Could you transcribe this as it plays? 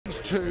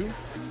2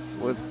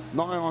 with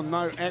nigh on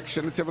no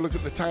action. Let's have a look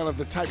at the tail of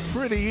the tape.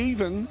 Pretty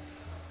even,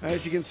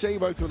 as you can see,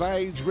 both with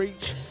age,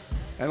 reach,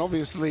 and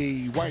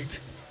obviously weight.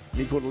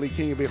 Nikora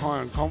Lee-Kingi be high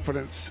on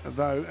confidence,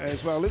 though,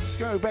 as well. Let's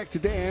go back to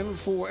Dan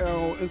for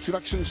our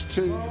introductions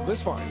to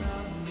this fight.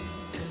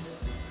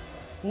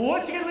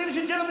 Once again, ladies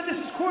and gentlemen,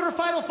 this is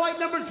quarterfinal fight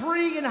number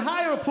 3 in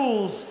higher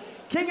pools.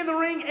 King in the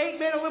Ring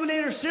 8-man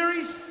eliminator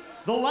series,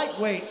 the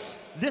lightweights.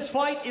 This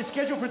fight is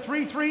scheduled for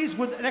 3 threes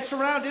with an extra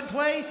round in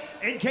play.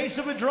 In case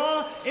of a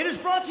draw, it is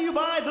brought to you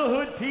by The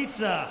Hood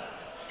Pizza.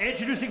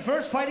 Introducing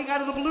first, fighting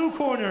out of the blue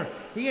corner.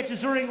 He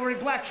enters the ring wearing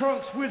black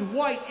trunks with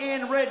white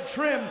and red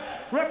trim,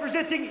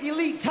 representing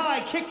Elite Thai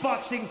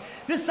Kickboxing.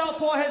 This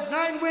southpaw has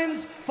 9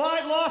 wins,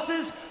 5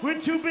 losses,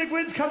 with 2 big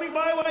wins coming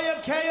by way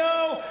of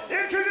KO.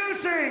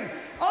 Introducing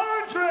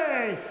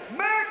Andre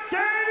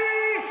McDonald!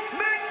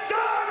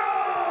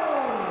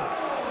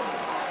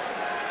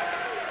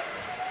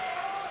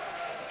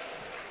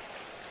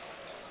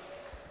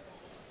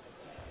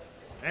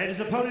 And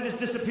his opponent has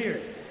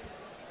disappeared.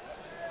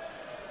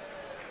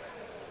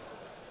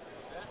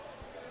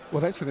 Well,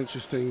 that's an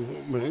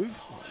interesting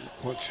move.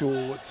 Quite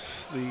sure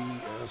what's the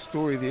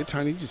story there.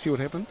 Tony, did you see what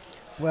happened?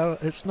 Well,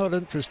 it's not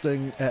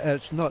interesting,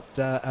 it's not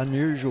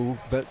unusual,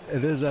 but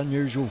it is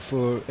unusual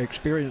for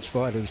experienced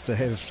fighters to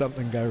have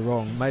something go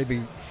wrong.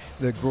 Maybe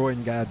the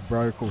groin guard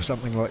broke or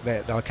something like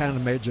that. I can't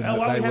imagine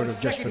that they would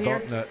have just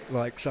forgotten it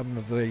like some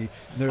of the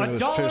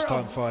nervous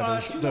first-time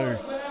fighters do.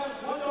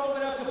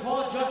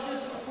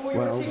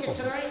 Well, I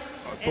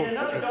thought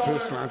at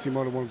first glance he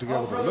might have wanted to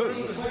go with a move,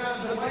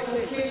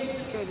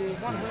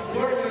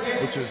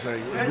 which is a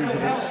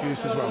reasonable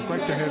excuse as well.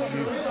 Great to have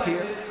you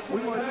here.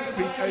 We might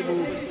be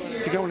able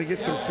to go and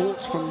get some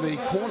thoughts from the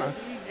corner.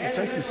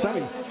 Jason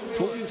Sunny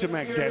talking to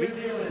Mac Daddy.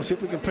 We'll see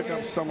if we can pick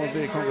up some of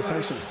their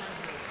conversation.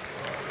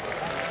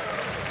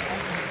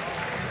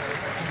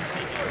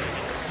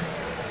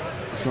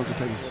 He's going to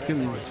take his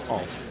skins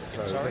off,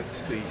 so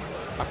that's the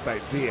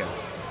update there.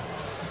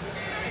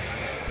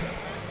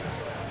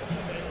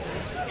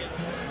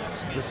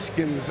 The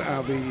skins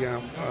are the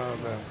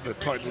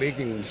tight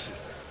leggings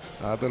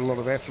that a lot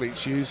of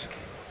athletes use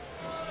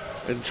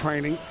in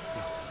training.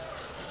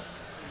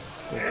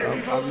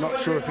 I'm not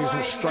sure if he's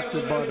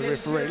instructed by the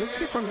referee. Let's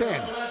hear from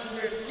Dan.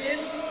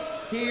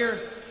 Here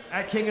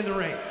at King in the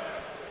Ring.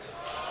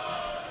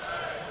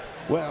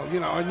 Well, you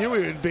know, I knew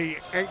he would be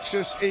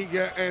anxious,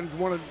 eager, and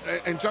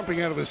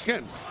jumping out of his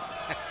skin.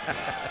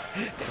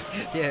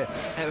 Yeah,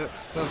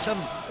 well,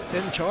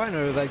 in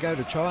China, they go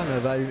to China,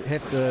 they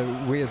have to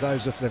wear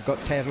those if they've got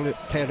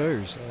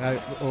tattoos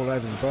all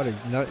over the body.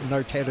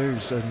 No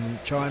tattoos in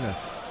China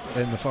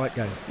in the fight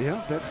game.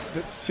 Yeah, that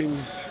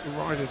seems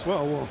right as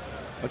well. Well,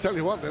 I'll tell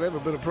you what, they'll have a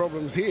bit of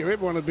problems here.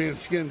 Everyone would be in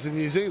skins in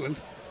New Zealand.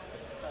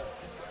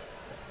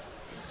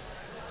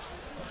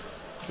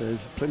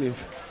 There's plenty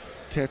of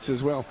tats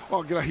as well.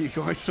 Oh, g'day you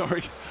guys,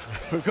 sorry.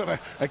 We've got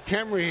a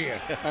camera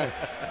here.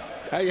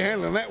 How you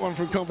handling that one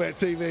from Combat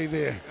TV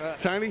there,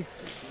 Tony?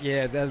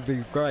 Yeah, that'd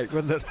be great,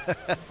 wouldn't it?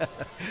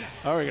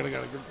 I reckon I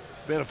got a good,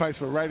 better face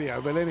for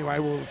radio, but anyway,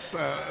 well,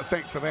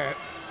 thanks for that.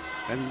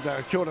 And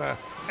kia ora.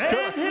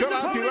 And his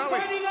opponent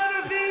fighting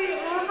out of the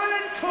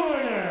red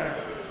corner.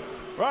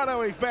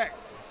 Righto, he's back.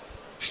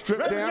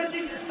 Stripped down.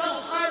 Representing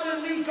South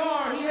Island Lee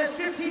Gar, he has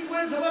 15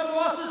 wins, 11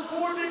 losses,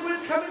 4 big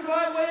wins coming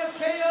by way of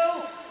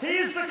KO. He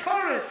is the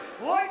current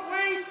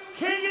lightweight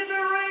King in the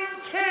Ring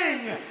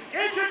King.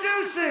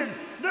 Introducing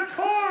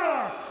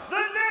Nikora,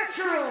 the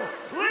Natural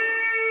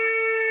Lee-Kingi.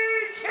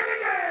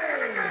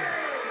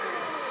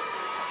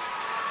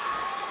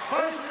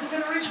 Fighters in the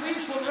center ring,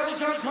 please, for Rebel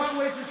John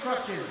Conway's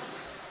instructions.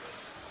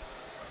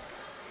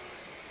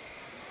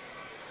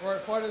 All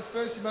right, fighters,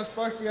 first you must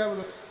both be able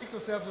to keep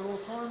yourselves at all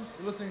times.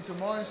 You're listening to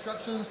my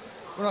instructions.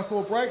 When I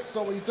call break,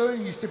 stop what you're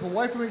doing. You step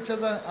away from each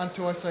other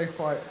until I say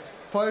fight.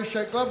 Fighters,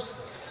 shake gloves.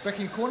 Back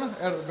in your corner,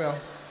 out at the bell.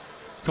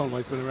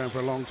 Conway's been around for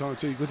a long time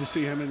too. Good to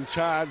see him in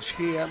charge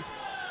here.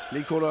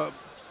 Nikora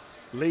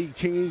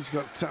Lee-Kingi's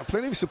got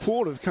plenty of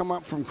support have come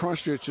up from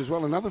Christchurch as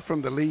well. Another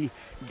from the Lee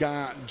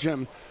Gar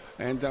gym.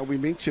 And we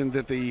mentioned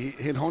that the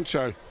head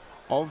honcho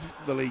of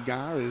the Lee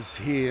Gar is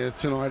here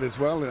tonight as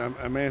well.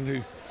 A man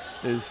who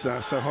is so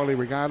highly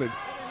regarded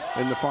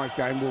in the fight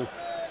game. We'll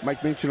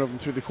make mention of him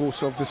through the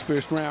course of this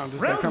first round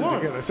as they come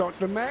together. So it's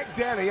the Mac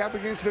Daddy up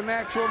against the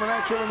Natural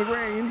in the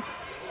green.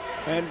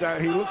 And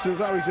he looks as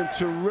though he's in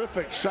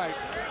terrific shape.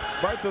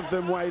 Both of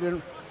them weighed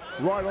in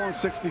right on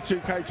 62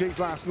 kgs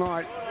last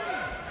night.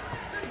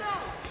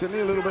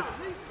 Certainly a little bit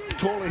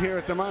taller here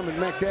at the moment,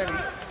 Mac Daddy.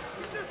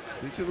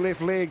 He's the left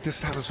leg to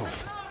start us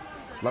off.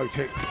 Low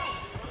kick.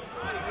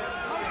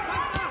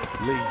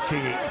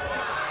 Lee-Kingi.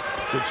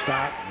 Good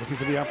start, looking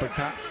for the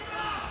uppercut.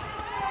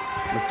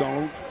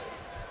 McDonald,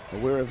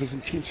 aware of his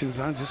intentions,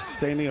 just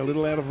standing a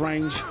little out of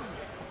range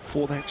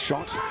for that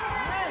shot.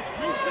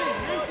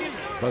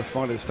 Both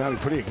fighters starting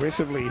pretty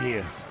aggressively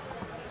here.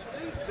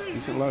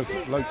 Decent low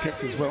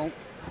kick as well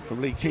from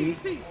Lee-Kingi.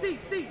 You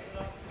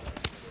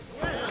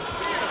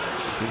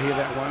can hear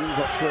that one,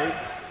 got through.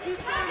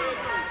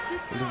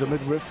 Into the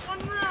midriff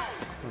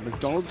of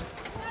McDonald.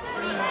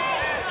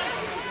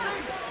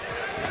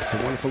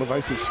 Some wonderful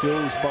evasive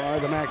skills by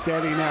the Mac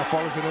Daddy. Now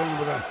follows it in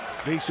with a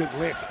decent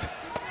left.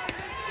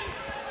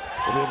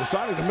 Well, they're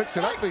deciding to mix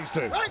it up, these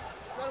two.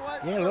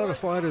 Yeah, a lot of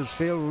fighters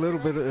feel a little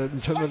bit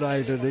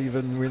intimidated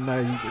even when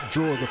they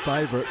draw the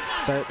favourite,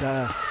 but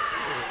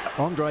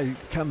Andre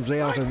comes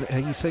out and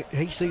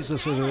he sees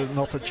this as an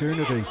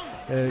opportunity.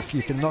 If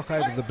you can knock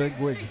over the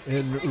bigwig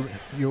in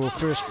your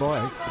first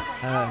fight,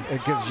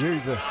 it gives you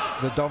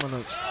the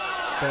dominance.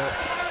 But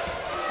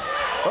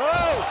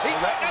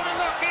he's not going to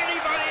knock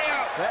anybody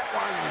out. That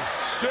one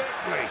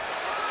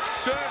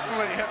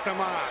certainly hit the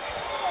mark.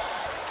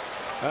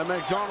 And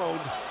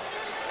McDonald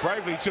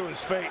bravely to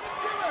his feet,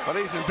 but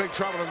he's in big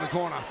trouble in the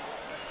corner.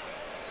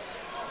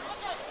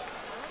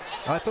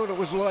 I thought it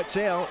was lights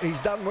out. He's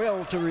done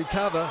well to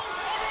recover,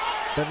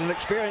 but an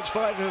experienced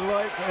fighter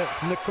like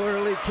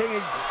Nikora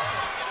Lee-Kingi,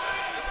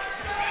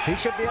 he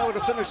should be able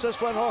to finish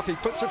this one off. He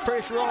puts the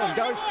pressure on,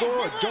 goes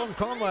forward. John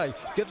Conway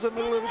gives him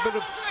a little bit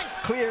of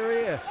clear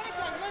air.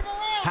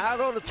 Hard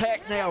on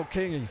attack now,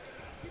 Kingi.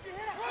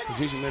 He's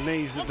using their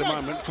knees at the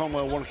moment.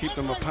 Conway will want to keep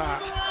them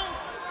apart.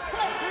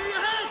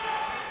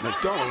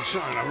 McDonald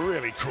showing a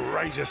really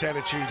courageous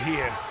attitude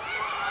here.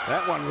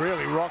 That one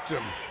really rocked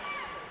him.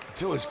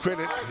 To his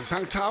credit, he's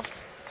hung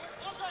tough,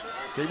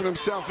 keeping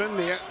himself in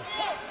there.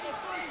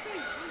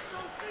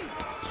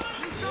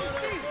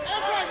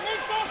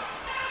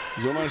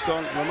 He's almost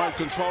on remote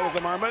control at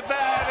the moment.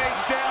 That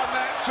he's down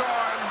that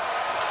time.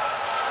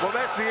 Well,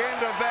 that's the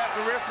end of that.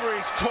 The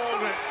referee's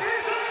called it.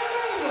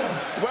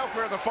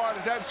 Welfare of the fight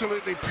is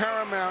absolutely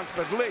paramount,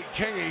 but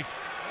Lee-Kingi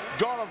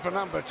got him for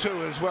number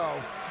 2 as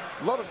well.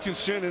 A lot of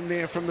concern in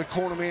there from the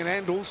cornerman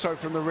and also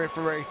from the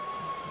referee.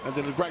 And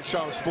then a great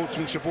show of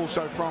sportsmanship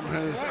also from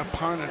his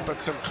opponent,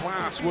 but some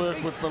class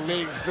work with the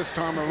legs this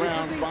time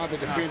around by the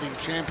defending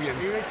champion.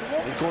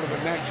 He called it the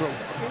natural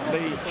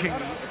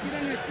Lee-Kingi.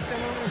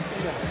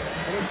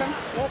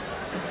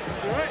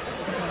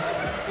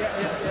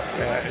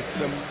 It's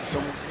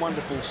some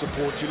wonderful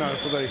support, you know,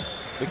 for the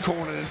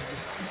corners.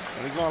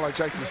 And a guy like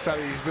Jason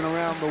Sully, he's been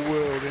around the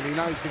world and he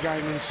knows the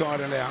game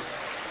inside and out.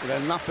 They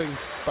have nothing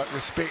but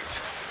respect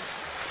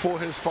for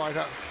his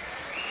fighter.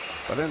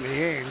 But in the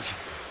end,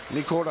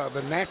 Nikora,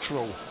 the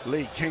natural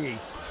Lee-Kingi,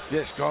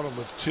 just got him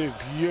with 2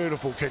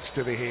 beautiful kicks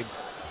to the head.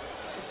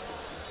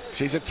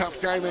 She's a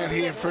tough game out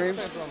here,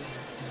 friends.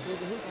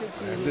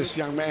 And this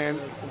young man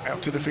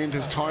out to defend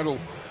his title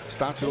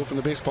starts it off in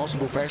the best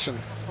possible fashion.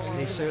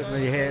 He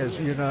certainly has,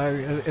 you know.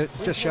 It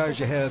just shows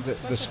you how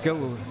the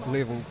skill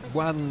level.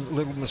 One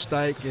little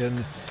mistake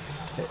and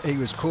he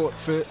was caught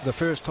the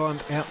first time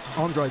out.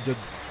 Andre did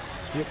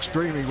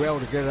extremely well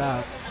to get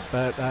up,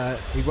 but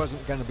he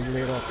wasn't going to be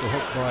let off the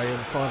hook by a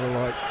fighter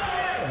like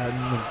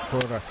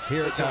Nikora.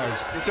 Here it goes.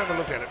 Let's have a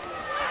look at it.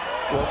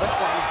 Well,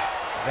 that one...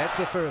 That's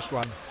the first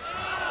one.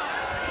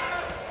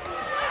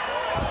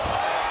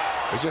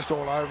 He's just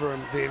all over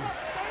him then.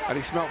 And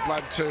he smelt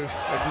blood too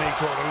at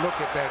Nikora. Look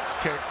at that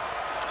kick.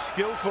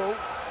 Skillful.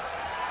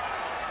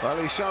 Well,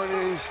 he's shown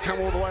he's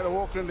come all the way to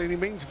Auckland and he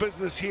means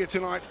business here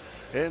tonight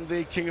in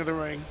the King of the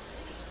Ring.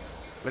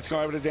 Let's go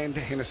over to Dan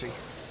Hennessy.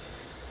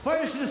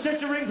 Fighters to the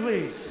center ring,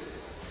 please.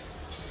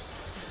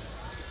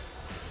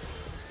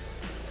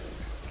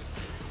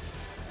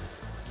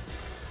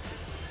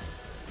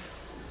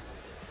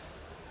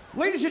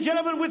 Ladies and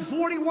gentlemen, with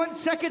 41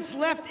 seconds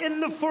left in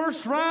the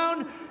first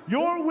round,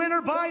 your winner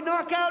by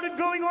knockout and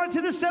going on to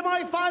the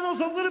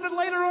semifinals a little bit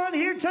later on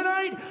here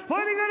tonight,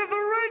 fighting out of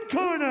the red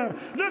corner,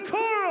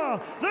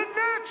 Nikora, the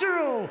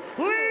natural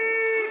Lee